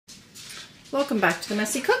Welcome back to the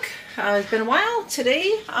Messy Cook. It's been a while.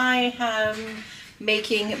 Today I am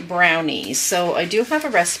making brownies. So I do have a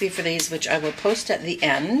recipe for these, which I will post at the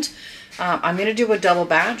end. I'm going to do a double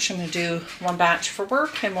batch. I'm going to do one batch for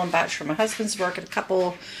work and one batch for my husband's work, and a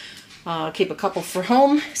couple, keep a couple for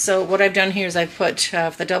home. So what I've done here is I've put,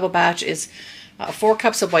 for the double batch is 4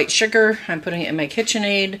 cups of white sugar. I'm putting it in my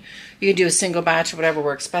KitchenAid. You can do a single batch, whatever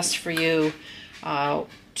works best for you. 1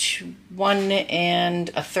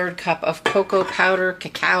 1/3 cup of cocoa powder,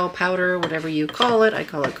 cacao powder, whatever you call it. I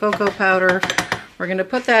call it cocoa powder. We're going to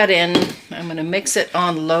put that in. I'm going to mix it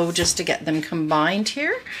on low just to get them combined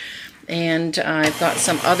here. And I've got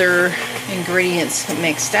some other ingredients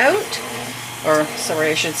mixed out. Or,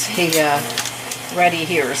 sorry, I should say ready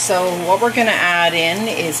here. So what we're going to add in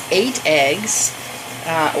is 8 eggs,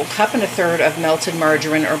 a 1.5 cups of melted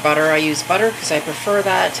margarine or butter. I use butter because I prefer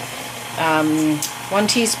that. 1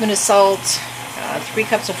 teaspoon of salt, 3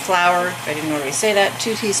 cups of flour, if I didn't already say that,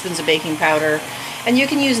 2 teaspoons of baking powder, and you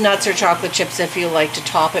can use nuts or chocolate chips if you like to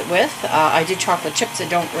top it with. I do chocolate chips. I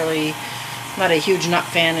don't really, I'm not a huge nut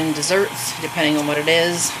fan in desserts, depending on what it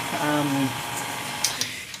is.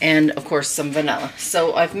 And of course some vanilla.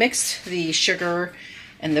 So I've mixed the sugar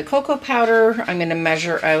and the cocoa powder. I'm going to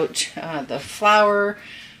measure out the flour,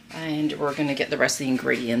 and we're going to get the rest of the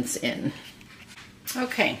ingredients in.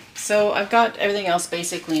 Okay, so I've got everything else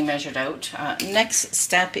basically measured out. Next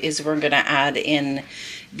step is we're going to add in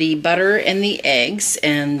the butter and the eggs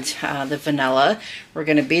and the vanilla. We're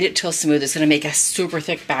going to beat it till smooth. It's going to make a super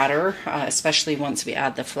thick batter, especially once we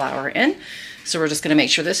add the flour in. So we're just going to make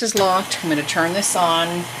sure this is locked. I'm going to turn this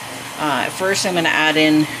on. First I'm going to add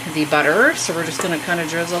in the butter. So we're just going to kind of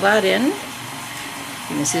drizzle that in.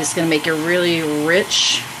 You can see it's going to make a really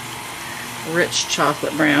rich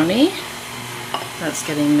chocolate brownie. That's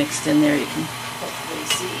getting mixed in there. You can hopefully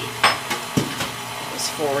see. Goes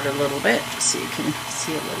forward a little bit so you can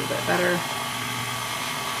see a little bit better.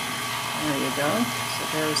 There you go. So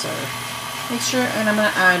there's our mixture, and I'm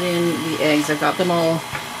going to add in the eggs. I've got them all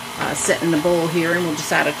set in the bowl here, and we'll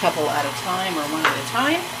just add a couple at a time or one at a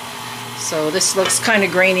time. So this looks kind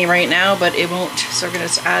of grainy right now, but it won't. So we're going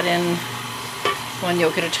to just add in 1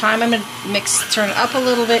 yolk at a time. I'm going to turn it up a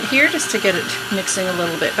little bit here just to get it mixing a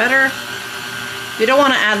little bit better. You don't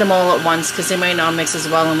want to add them all at once because they might not mix as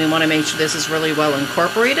well, and we want to make sure this is really well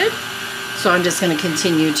incorporated. So I'm just going to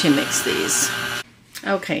continue to mix these.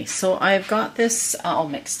 Okay, so I've got this all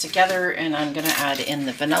mixed together, and I'm going to add in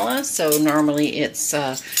the vanilla. So normally it's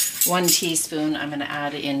 1 teaspoon. I'm going to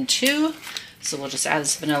add in 2. So we'll just add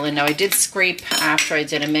this vanilla in. Now I did scrape after I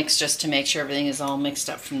did a mix just to make sure everything is all mixed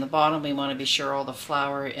up from the bottom. We want to be sure all the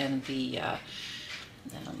flour and the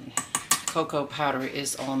cocoa powder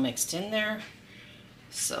is all mixed in there.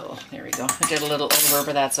 So there we go. I did a little over,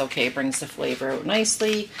 but that's okay. It brings the flavor out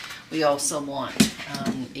nicely. We also want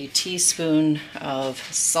a teaspoon of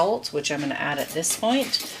salt, which I'm going to add at this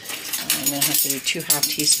point. I'm going to have to do 2 half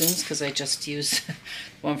teaspoons because I just used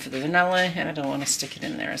one for the vanilla, and I don't want to stick it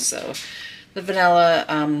in there. So the vanilla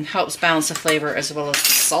helps balance the flavor as well as the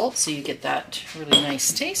salt, so you get that really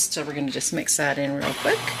nice taste. So we're going to just mix that in real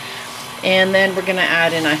quick. And then we're going to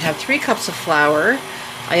add in, I have 3 cups of flour.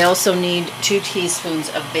 I also need 2 teaspoons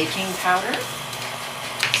of baking powder.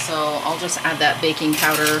 So I'll just add that baking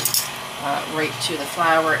powder right to the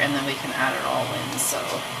flour, and then we can add it all in. So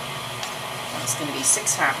that's going to be 4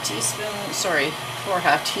 half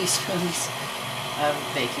teaspoons of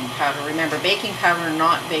baking powder. Remember, baking powder,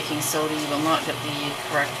 not baking soda. You will not get the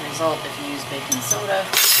correct result if you use baking soda.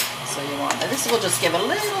 So you want that. This will just give a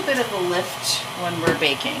little bit of a lift when we're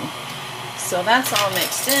baking. So that's all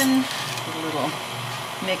mixed in. A little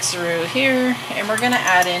mixeroo here, and we're going to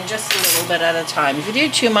add in just a little bit at a time. If you do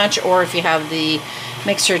too much, or if you have the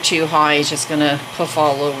mixer too high, it's just going to puff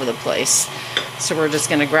all over the place. So we're just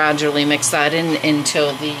going to gradually mix that in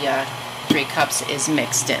until the 3 cups is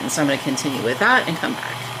mixed in. So I'm going to continue with that and come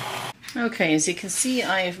back. Okay, as you can see,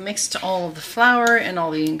 I've mixed all of the flour and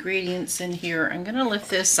all the ingredients in here. I'm going to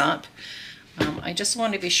lift this up. I just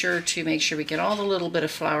want to be sure to make sure we get all the little bit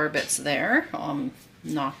of flour bits there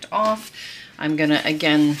knocked off. I'm going to,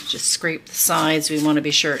 again, just scrape the sides. We want to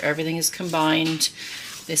be sure everything is combined.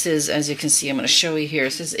 This is, as you can see, I'm going to show you here,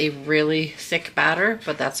 this is a really thick batter,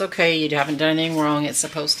 but that's okay. You haven't done anything wrong. It's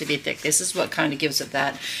supposed to be thick. This is what kind of gives it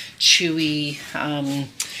that chewy,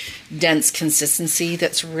 dense consistency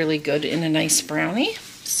that's really good in a nice brownie.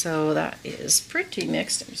 So that is pretty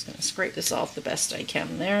mixed. I'm just going to scrape this off the best I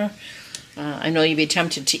can there. I know you'd be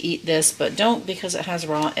tempted to eat this, but don't, because it has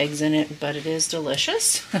raw eggs in it, but it is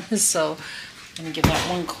delicious. So I'm going to give that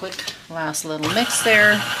one quick last little mix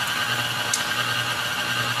there.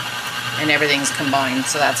 and everything's combined.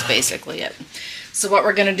 So that's basically it. So what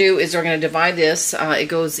we're going to do is we're going to divide this. It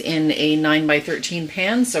goes in a 9 by 13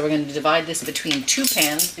 pan. So we're going to divide this between 2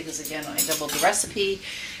 pans because, again, I doubled the recipe.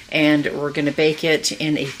 And we're going to bake it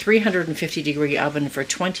in a 350-degree oven for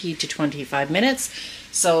 20 to 25 minutes.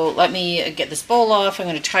 So let me get this bowl off. I'm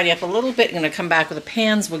going to tidy up a little bit. I'm going to come back with the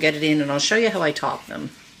pans. We'll get it in and I'll show you how I top them.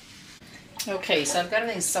 Okay, so I've got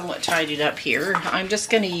everything somewhat tidied up here. I'm just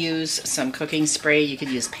going to use some cooking spray. You could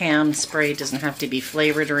use Pam spray. It doesn't have to be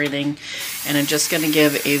flavored or anything. And I'm just going to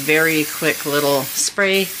give a very quick little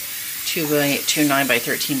spray to 9 by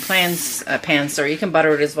 13 pans, or you can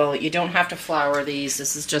butter it as well. You don't have to flour these.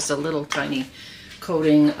 This is just a little tiny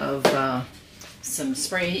coating of some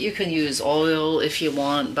spray. You can use oil if you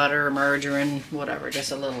want, butter, margarine, whatever,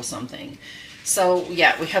 just a little something. So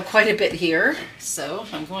yeah, we have quite a bit here. So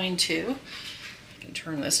I'm going to, I can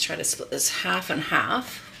turn this, try to split this half and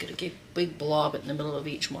half. I'm going to get a big blob in the middle of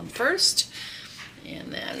each one first.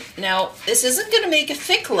 And then, now this isn't going to make a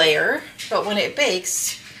thick layer, but when it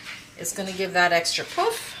bakes, it's going to give that extra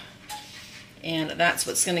poof. And that's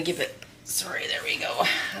what's going to give it, sorry, there we go.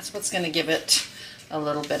 That's what's going to give it a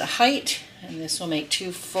little bit of height. And this will make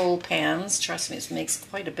 2 full pans. Trust me, it makes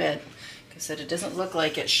quite a bit. Said it doesn't look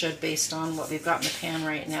like it should based on what we've got in the pan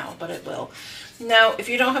right now, but it will. Now, if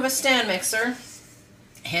you don't have a stand mixer,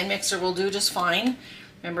 hand mixer will do just fine.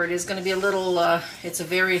 Remember, it is going to be a little, it's a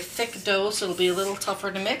very thick dough, so it'll be a little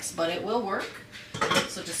tougher to mix, but it will work.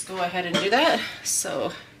 So just go ahead and do that.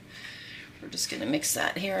 So we're just going to mix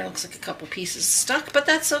that here. It looks like a couple pieces stuck, but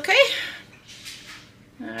that's okay.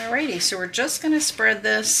 Alrighty, so we're just going to spread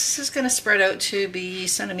this. This is going to spread out to be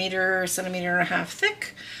centimeter and a half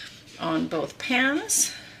thick on both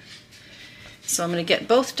pans. So I'm going to get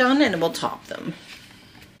both done and we'll top them.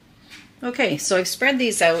 Okay, so I've spread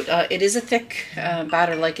these out. It is a thick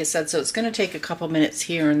batter, like I said, so it's going to take a couple minutes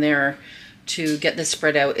here and there to get this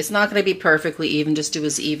spread out. It's not going to be perfectly even, just do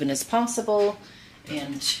as even as possible.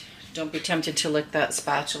 And don't be tempted to lick that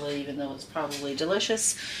spatula, even though it's probably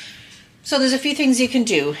delicious. So there's a few things you can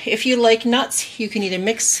do. If you like nuts, you can either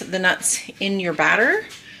mix the nuts in your batter.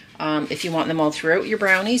 If you want them all throughout your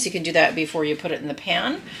brownies, you can do that before you put it in the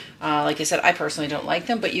pan. Like I said, I personally don't like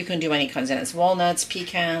them, but you can do any kinds of nuts. Walnuts,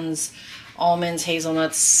 pecans, almonds,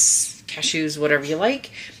 hazelnuts, cashews, whatever you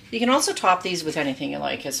like. You can also top these with anything you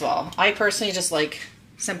like as well. I personally just like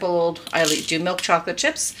simple old, I do milk chocolate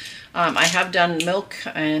chips. I have done milk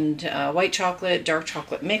and white chocolate, dark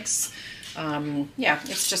chocolate mix. Yeah,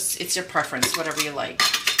 it's your preference, whatever you like.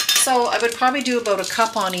 So I would probably do about a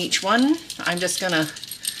cup on each one. I'm just gonna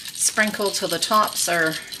sprinkle till the tops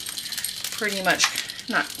are pretty much,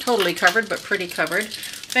 not totally covered, but pretty covered.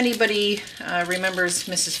 If anybody remembers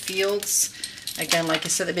Mrs. Fields, again, like I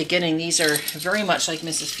said at the beginning, these are very much like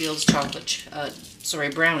Mrs. Fields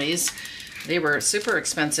chocolate, brownies. They were super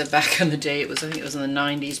expensive back in the day. I think it was in the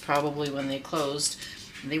 90s probably when they closed.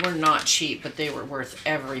 They were not cheap, but they were worth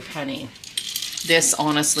every penny. This,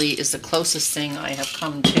 honestly, is the closest thing I have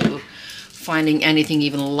come to finding anything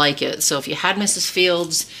even like it. So if you had Mrs.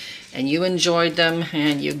 Fields and you enjoyed them,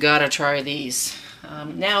 and you gotta try these.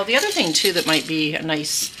 Now the other thing too that might be a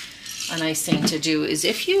nice thing to do is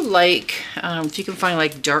if you like, if you can find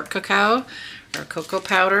like dark cacao or cocoa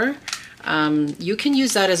powder, you can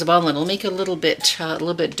use that as well, and it'll make a little bit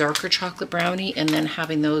darker chocolate brownie. And then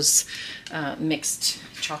having those mixed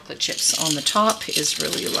chocolate chips on the top is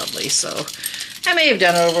really lovely. So I may have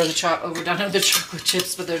done it overdone the chocolate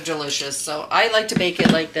chips, but they're delicious. So I like to bake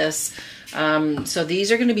it like this. So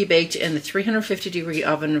these are going to be baked in the 350-degree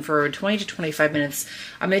oven for 20 to 25 minutes.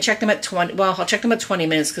 I'm going to check them at 20. Well, I'll check them at 20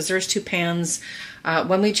 minutes because there's 2 pans.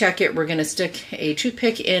 When we check it, we're going to stick a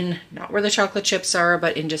toothpick in, not where the chocolate chips are,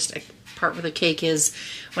 but in just a part where the cake is.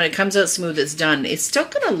 When it comes out smooth, it's done. It's still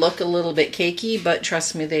going to look a little bit cakey, but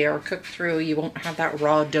trust me, they are cooked through. You won't have that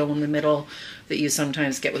raw dough in the middle that you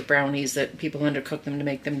sometimes get with brownies that people undercook them to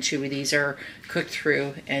make them chewy. These are cooked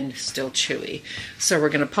through and still chewy. So we're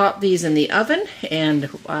going to pop these in the oven and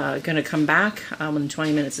going to come back when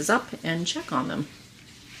 20 minutes is up and check on them.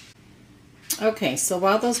 Okay, so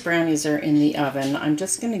while those brownies are in the oven, I'm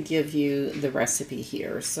just going to give you the recipe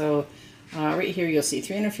here. So right here you'll see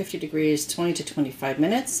 350 degrees, 20 to 25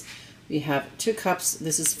 minutes. We have 2 cups.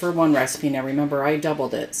 This is for one recipe. Now remember, I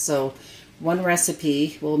doubled it. So one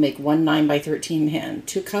recipe will make 1 9 by 13 pan.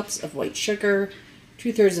 2 cups of white sugar,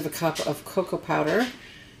 2/3 of a cup of cocoa powder,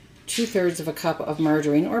 2/3 of a cup of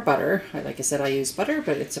margarine or butter. Like I said, I use butter,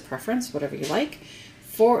 but it's a preference, whatever you like.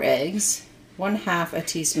 4 eggs, 1/2 a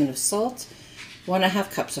teaspoon of salt, 1½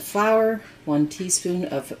 cups of flour, 1 teaspoon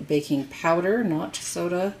of baking powder, not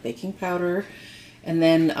soda, baking powder, And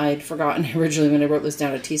then I'd forgotten originally when I wrote this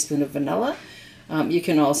down, a teaspoon of vanilla. You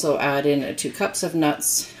can also add in 2 cups of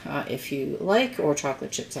nuts if you like, or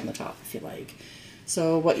chocolate chips on the top if you like.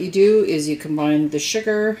 So what you do is you combine the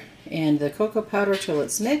sugar and the cocoa powder till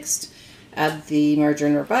it's mixed, add the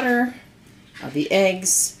margarine or butter, the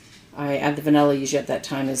eggs. I add the vanilla usually at that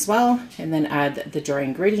time as well, and then add the dry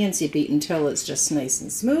ingredients. You beat until it's just nice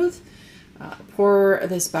and smooth. Pour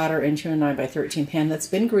this batter into a 9x13 pan that's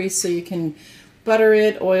been greased, so you can butter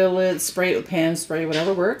it, oil it, spray it with pan spray,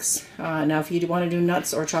 whatever works. Now if you want to do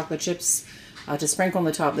nuts or chocolate chips to sprinkle on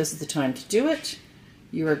the top, this is the time to do it.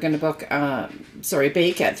 You are going to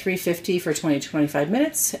bake at 350 for 20 to 25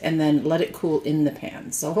 minutes, and then let it cool in the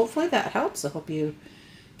pan. So hopefully that helps. I hope you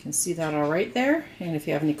can see that all right there. And if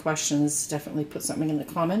you have any questions, definitely put something in the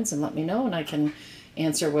comments and let me know, and I can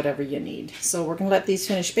answer whatever you need. So we're going to let these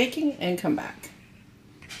finish baking and come back.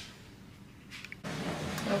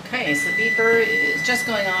 Okay, so the beeper is just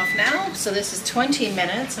going off now. So this is 20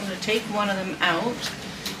 minutes. I'm going to take one of them out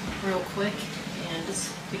real quick and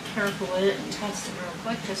just be careful with it and test it real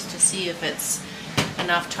quick just to see if it's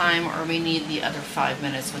enough time, or we need the other 5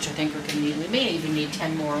 minutes, which I think we're going to need. We may even need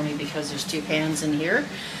 10 more only because there's 2 pans in here.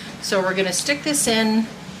 So we're going to stick this in,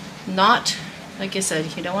 not, like I said,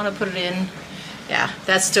 you don't want to put it in. Yeah,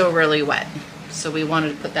 that's still really wet. So we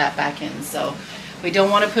wanted to put that back in. So we don't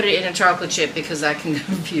want to put it in a chocolate chip because that can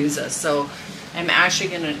confuse us. So I'm actually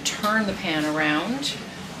going to turn the pan around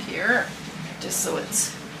here just so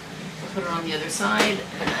it's, we'll put it on the other side,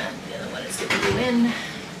 and the other one is going to go in.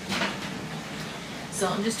 So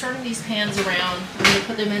I'm just turning these pans around. I'm going to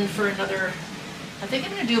put them in for another, I think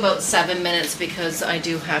I'm going to do about 7 minutes because I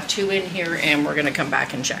do have 2 in here, and we're going to come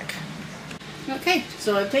back and check. Okay,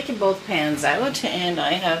 so I've taken both pans out, and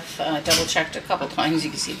I have double checked a couple times.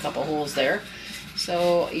 You can see a couple holes there.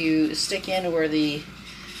 So you stick in where the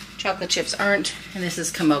chocolate chips aren't, and this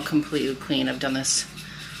has come out completely clean. I've done this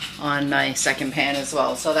on my second pan as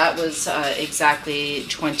well. So that was exactly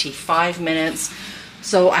 25 minutes.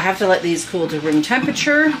 So I have to let these cool to room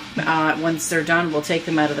temperature. Once they're done, we'll take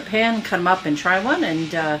them out of the pan, cut them up and try one,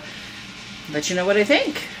 and let you know what I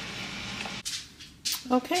think.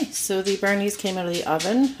 Okay, so the brownies came out of the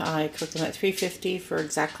oven. I cooked them at 350 for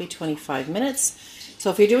exactly 25 minutes. So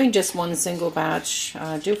if you're doing just one single batch,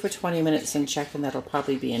 do it for 20 minutes and check, and that'll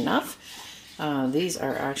probably be enough. These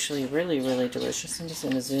are actually really, really delicious. I'm just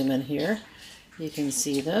going to zoom in here. You can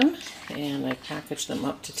see them, and I packaged them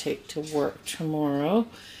up to take to work tomorrow.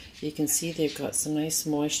 You can see they've got some nice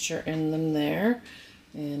moisture in them there.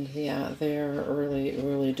 And yeah, they're really,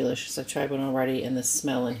 really delicious. I've tried one already, and the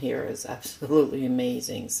smell in here is absolutely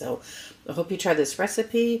amazing. So I hope you try this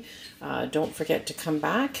recipe. Don't forget to come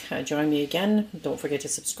back. Join me again. Don't forget to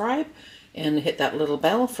subscribe and hit that little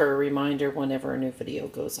bell for a reminder whenever a new video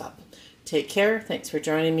goes up. Take care. Thanks for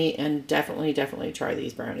joining me, and definitely, definitely try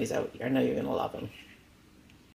these brownies out. I know you're going to love them.